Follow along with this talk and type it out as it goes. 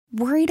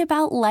Worried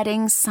about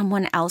letting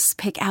someone else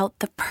pick out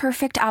the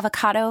perfect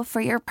avocado for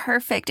your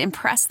perfect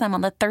impress them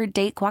on the third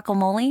date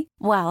guacamole?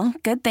 Well,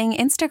 good thing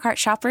Instacart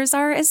shoppers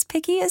are as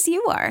picky as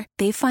you are.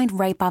 They find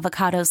ripe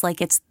avocados like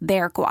it's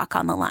their guac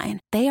on the line.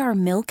 They are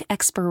milk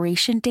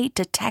expiration date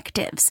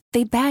detectives.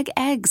 They bag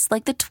eggs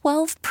like the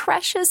 12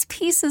 precious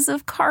pieces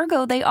of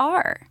cargo they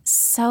are.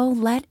 So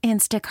let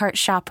Instacart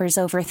shoppers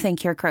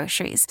overthink your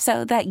groceries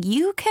so that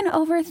you can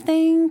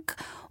overthink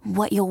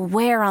what you'll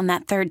wear on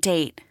that third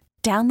date.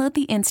 Download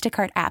the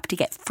Instacart app to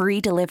get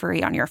free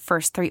delivery on your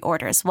first 3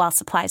 orders while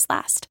supplies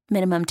last.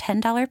 Minimum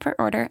 $10 per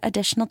order.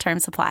 Additional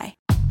terms apply.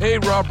 Hey,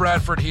 Rob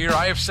Bradford here.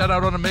 I have set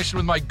out on a mission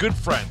with my good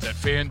friends at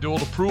FanDuel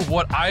to prove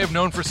what I have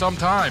known for some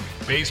time.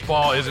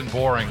 Baseball isn't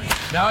boring.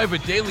 Now I have a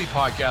daily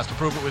podcast to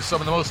prove it with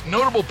some of the most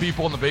notable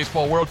people in the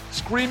baseball world,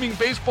 screaming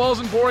baseball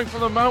isn't boring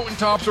from the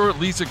mountaintops, or at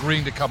least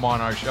agreeing to come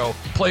on our show.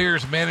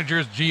 Players,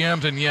 managers,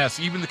 GMs, and yes,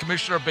 even the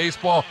commissioner of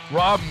baseball,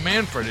 Rob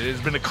Manfred. It has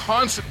been a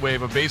constant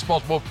wave of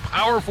baseball's most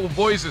powerful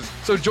voices.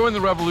 So join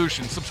the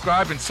revolution.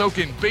 Subscribe and soak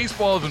in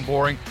Baseball Isn't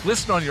Boring.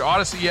 Listen on your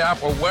Odyssey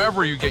app or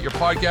wherever you get your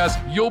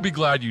podcasts. You'll be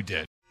glad you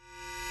did.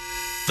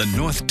 The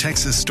North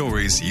Texas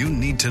stories you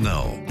need to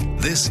know.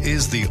 This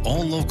is the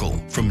All Local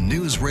from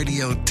News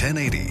Radio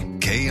 1080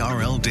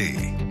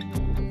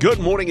 KRLD. Good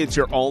morning. It's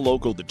your All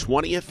Local, the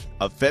 20th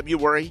of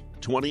February,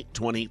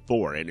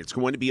 2024. And it's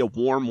going to be a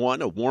warm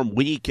one, a warm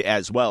week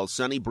as well.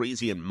 Sunny,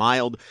 breezy, and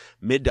mild,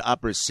 mid to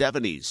upper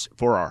 70s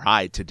for our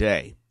high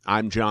today.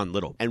 I'm John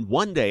Little. And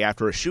one day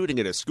after a shooting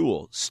at a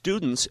school,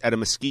 students at a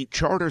Mesquite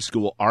charter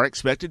school are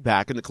expected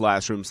back in the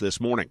classrooms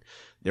this morning.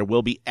 There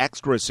will be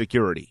extra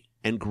security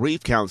and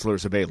grief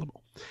counselors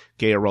available.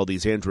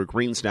 KRLD's Andrew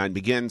Greenstein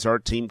begins our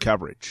team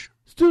coverage.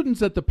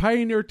 Students at the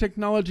Pioneer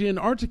Technology and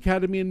Arts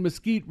Academy in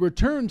Mesquite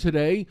return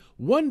today,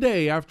 one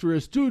day after a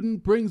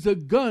student brings a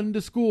gun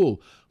to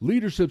school.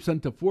 Leadership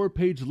sent a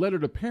 4-page letter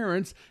to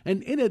parents,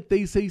 and in it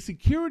they say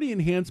security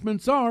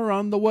enhancements are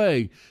on the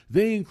way.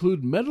 They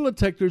include metal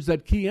detectors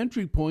at key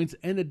entry points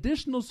and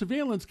additional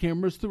surveillance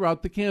cameras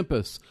throughout the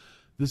campus.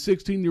 The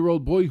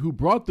 16-year-old boy who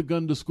brought the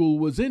gun to school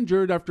was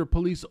injured after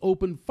police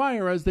opened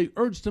fire as they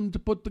urged him to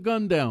put the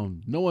gun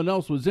down. No one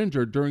else was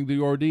injured during the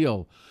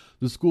ordeal.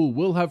 The school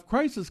will have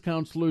crisis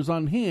counselors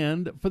on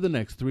hand for the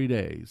next 3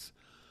 days.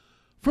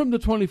 From the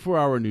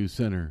 24-Hour News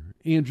Center,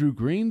 Andrew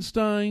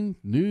Greenstein,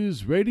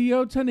 News Radio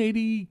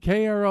 1080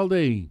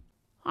 KRLD.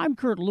 I'm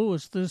Kurt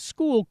Lewis. The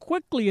school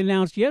quickly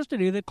announced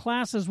yesterday that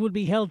classes would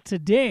be held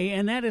today,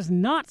 and that is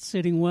not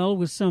sitting well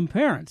with some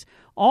parents.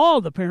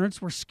 All the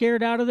parents were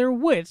scared out of their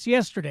wits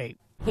yesterday.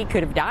 He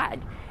could have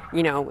died,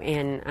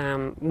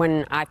 and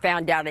when I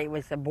found out it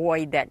was a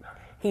boy that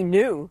he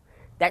knew,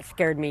 that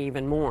scared me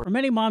even more. For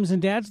many moms and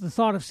dads, the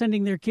thought of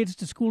sending their kids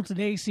to school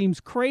today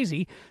seems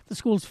crazy. The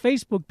school's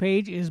Facebook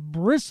page is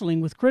bristling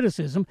with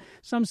criticism.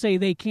 Some say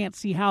they can't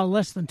see how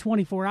less than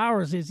 24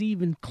 hours is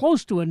even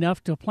close to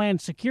enough to plan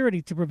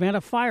security to prevent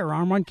a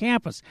firearm on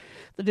campus.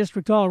 The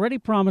district already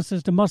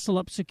promises to muscle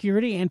up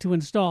security and to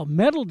install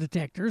metal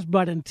detectors,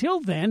 but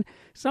until then,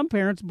 some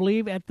parents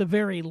believe at the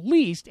very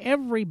least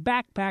every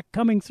backpack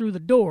coming through the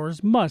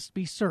doors must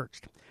be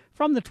searched.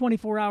 From the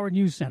 24-Hour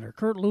News Center,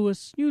 Kurt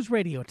Lewis, News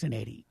Radio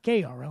 1080,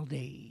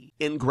 KRLD.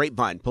 In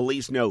Grapevine,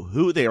 police know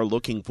who they are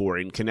looking for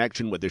in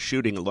connection with the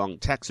shooting along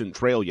Texan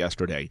Trail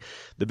yesterday.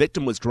 The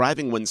victim was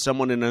driving when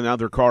someone in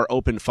another car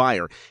opened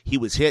fire. He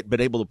was hit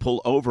but able to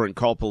pull over and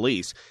call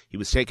police. He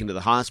was taken to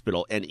the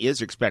hospital and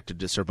is expected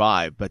to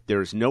survive, but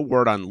there's no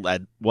word on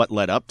what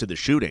led up to the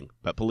shooting.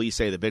 But police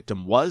say the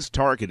victim was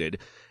targeted,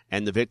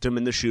 and the victim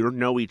and the shooter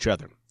know each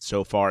other.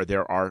 So far,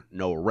 there are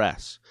no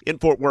arrests. In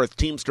Fort Worth,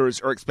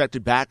 Teamsters are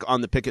expected back on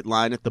the picket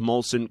line at the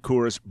Molson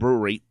Coors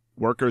Brewery.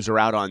 Workers are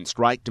out on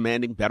strike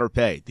demanding better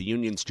pay. The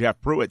union's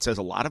Jeff Pruitt says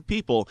a lot of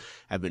people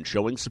have been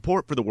showing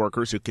support for the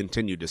workers who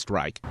continue to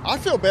strike. I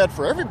feel bad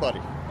for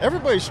everybody.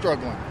 Everybody's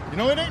struggling.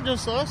 It ain't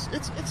just us.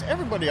 It's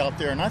everybody out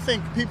there. And I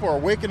think people are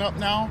waking up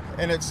now,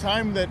 and it's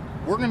time that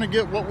we're going to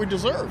get what we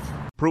deserve.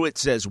 Pruitt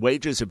says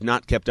wages have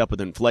not kept up with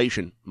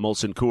inflation.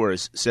 Molson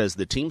Coors says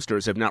the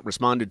Teamsters have not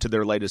responded to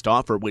their latest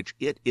offer, which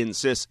it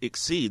insists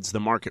exceeds the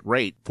market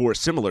rate for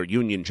similar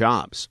union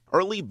jobs.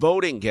 Early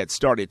voting gets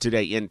started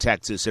today in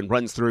Texas and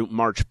runs through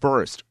March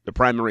 1st. The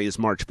primary is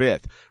March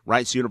 5th.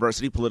 Rice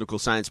University political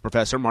science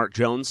professor Mark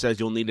Jones says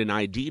you'll need an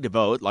ID to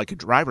vote, like a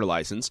driver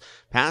license,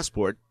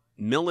 passport,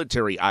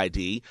 military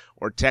ID,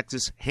 or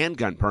Texas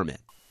handgun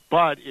permit.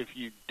 But if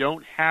you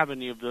don't have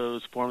any of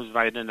those forms of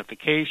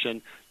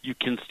identification, you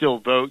can still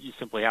vote. You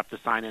simply have to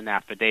sign an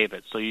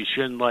affidavit. So you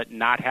shouldn't let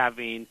not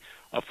having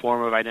a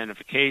form of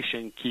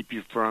identification keep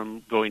you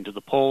from going to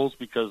the polls,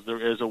 because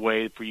there is a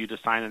way for you to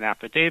sign an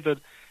affidavit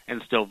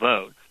and still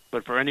vote.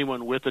 But for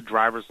anyone with a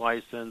driver's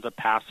license, a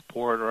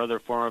passport, or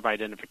other form of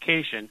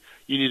identification,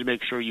 you need to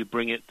make sure you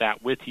bring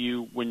that with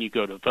you when you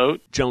go to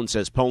vote. Jones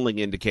says polling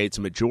indicates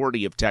a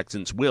majority of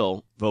Texans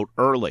will vote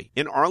early.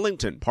 In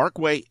Arlington,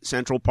 Parkway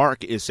Central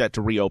Park is set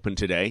to reopen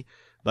today.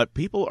 But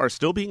people are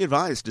still being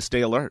advised to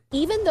stay alert.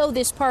 Even though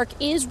this park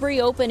is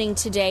reopening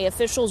today,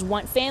 officials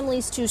want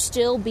families to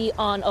still be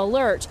on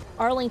alert.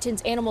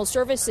 Arlington's Animal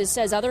Services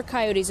says other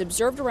coyotes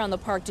observed around the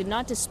park did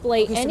not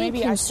display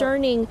any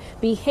concerning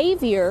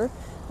behavior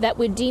that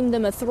would deem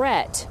them a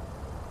threat.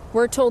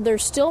 We're told they're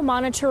still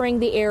monitoring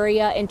the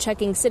area and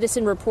checking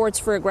citizen reports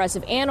for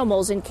aggressive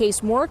animals in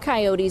case more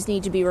coyotes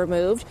need to be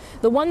removed.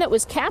 The one that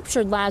was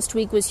captured last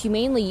week was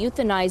humanely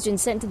euthanized and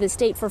sent to the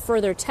state for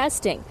further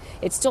testing.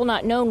 It's still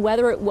not known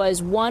whether it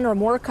was one or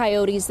more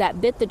coyotes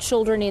that bit the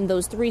children in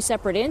those 3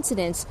 separate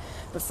incidents.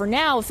 But for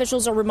now,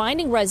 officials are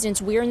reminding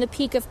residents we're in the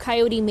peak of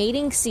coyote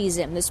mating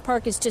season. This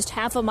park is just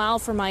half a mile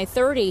from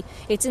I-30.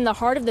 It's in the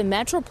heart of the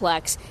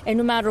Metroplex. And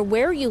no matter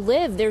where you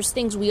live, there's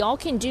things we all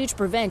can do to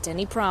prevent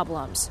any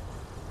problems.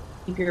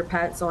 Keep your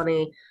pets on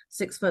a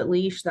 6-foot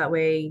leash. That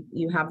way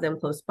you have them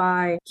close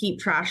by. Keep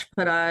trash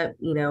put up.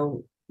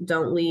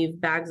 Don't leave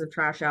bags of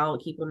trash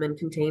out. Keep them in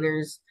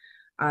containers.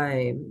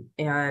 And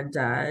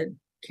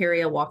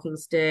carry a walking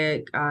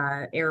stick,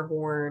 air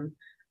horn,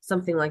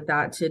 something like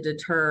that to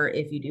deter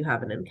if you do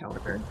have an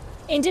encounter.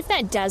 And if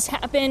that does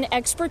happen,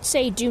 experts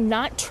say do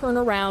not turn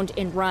around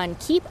and run.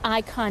 Keep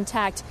eye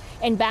contact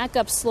and back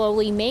up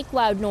slowly. Make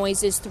loud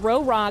noises.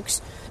 Throw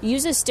rocks.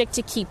 Use a stick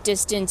to keep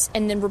distance.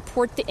 And then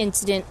report the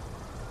incident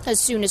as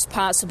soon as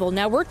possible.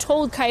 Now, we're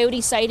told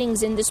coyote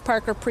sightings in this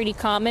park are pretty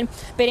common,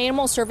 but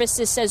Animal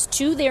Services says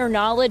to their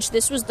knowledge,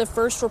 this was the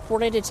first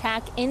reported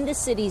attack in the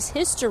city's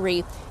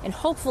history, and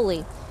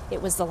hopefully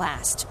it was the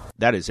last.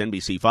 That is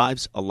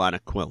NBC5's Alana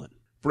Quillen.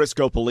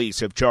 Frisco police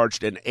have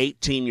charged an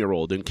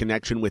 18-year-old in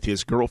connection with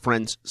his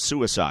girlfriend's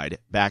suicide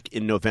back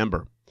in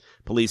November.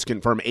 Police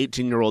confirm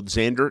 18-year-old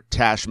Xander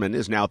Tashman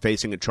is now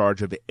facing a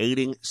charge of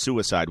aiding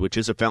suicide, which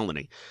is a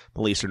felony.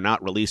 Police are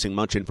not releasing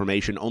much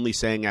information, only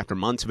saying after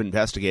months of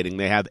investigating,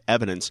 they have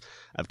evidence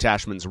of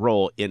Tashman's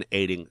role in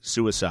aiding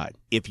suicide.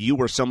 If you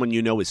or someone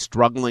you know is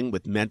struggling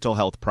with mental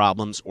health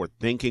problems or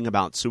thinking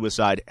about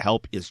suicide,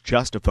 help is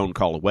just a phone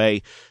call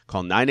away.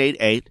 Call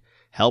 988.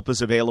 Help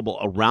is available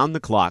around the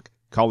clock.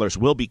 Callers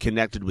will be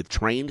connected with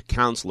trained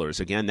counselors.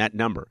 Again, that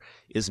number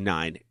is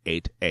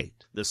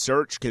 988. The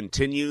search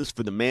continues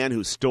for the man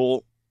who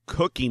stole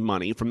cookie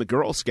money from the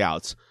Girl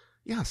Scouts.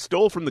 Yeah,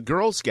 stole from the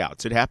Girl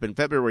Scouts. It happened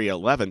February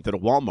 11th at a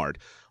Walmart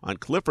on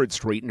Clifford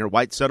Street near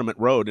White Settlement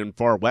Road in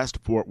far west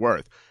Fort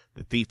Worth.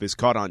 The thief is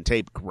caught on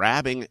tape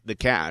grabbing the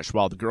cash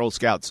while the Girl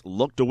Scouts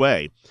looked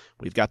away.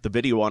 We've got the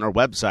video on our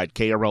website,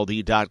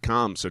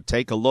 krld.com, so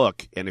take a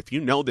look. And if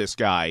you know this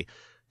guy,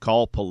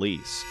 call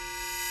police.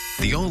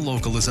 The All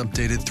Local is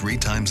updated 3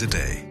 times a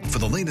day. For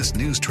the latest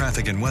news,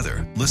 traffic, and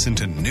weather, listen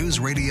to News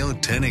Radio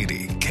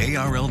 1080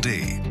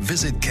 KRLD.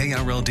 Visit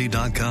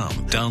KRLD.com,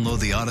 download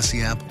the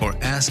Odyssey app, or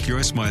ask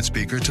your smart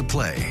speaker to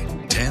play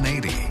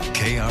 1080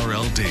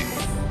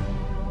 KRLD.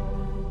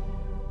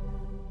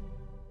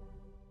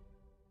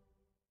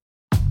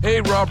 Hey,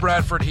 Rob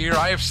Bradford here.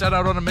 I have set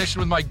out on a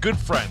mission with my good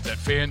friends at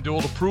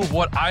FanDuel to prove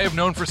what I have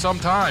known for some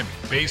time.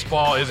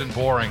 Baseball isn't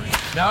boring.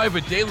 Now I have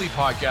a daily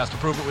podcast to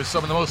prove it with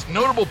some of the most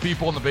notable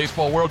people in the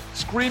baseball world,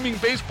 screaming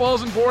baseball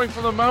isn't boring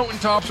from the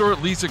mountaintops, or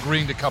at least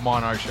agreeing to come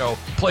on our show.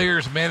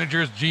 Players,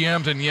 managers,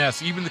 GMs, and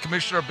yes, even the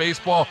commissioner of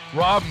baseball,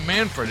 Rob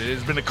Manfred. It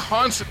has been a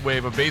constant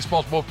wave of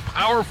baseball's most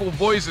powerful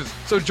voices.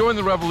 So join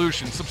the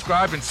revolution.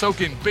 Subscribe and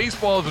soak in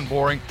Baseball Isn't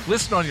Boring.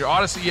 Listen on your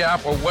Odyssey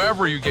app or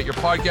wherever you get your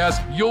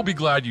podcasts. You'll be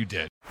glad you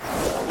did.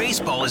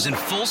 Baseball is in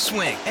full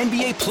swing.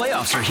 NBA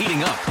playoffs are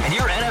heating up, and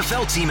your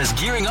NFL team is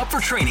gearing up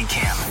for training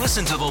camp.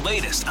 Listen to the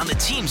latest on the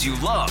teams you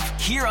love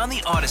here on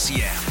the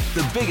Odyssey app.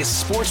 The biggest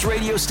sports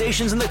radio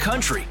stations in the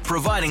country,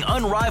 providing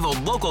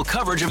unrivaled local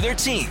coverage of their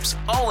teams,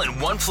 all in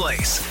one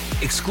place.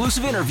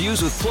 Exclusive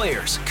interviews with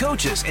players,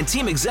 coaches, and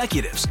team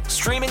executives,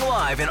 streaming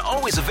live and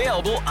always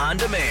available on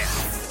demand.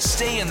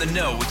 Stay in the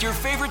know with your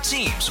favorite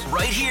teams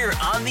right here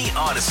on the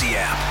Odyssey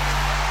app.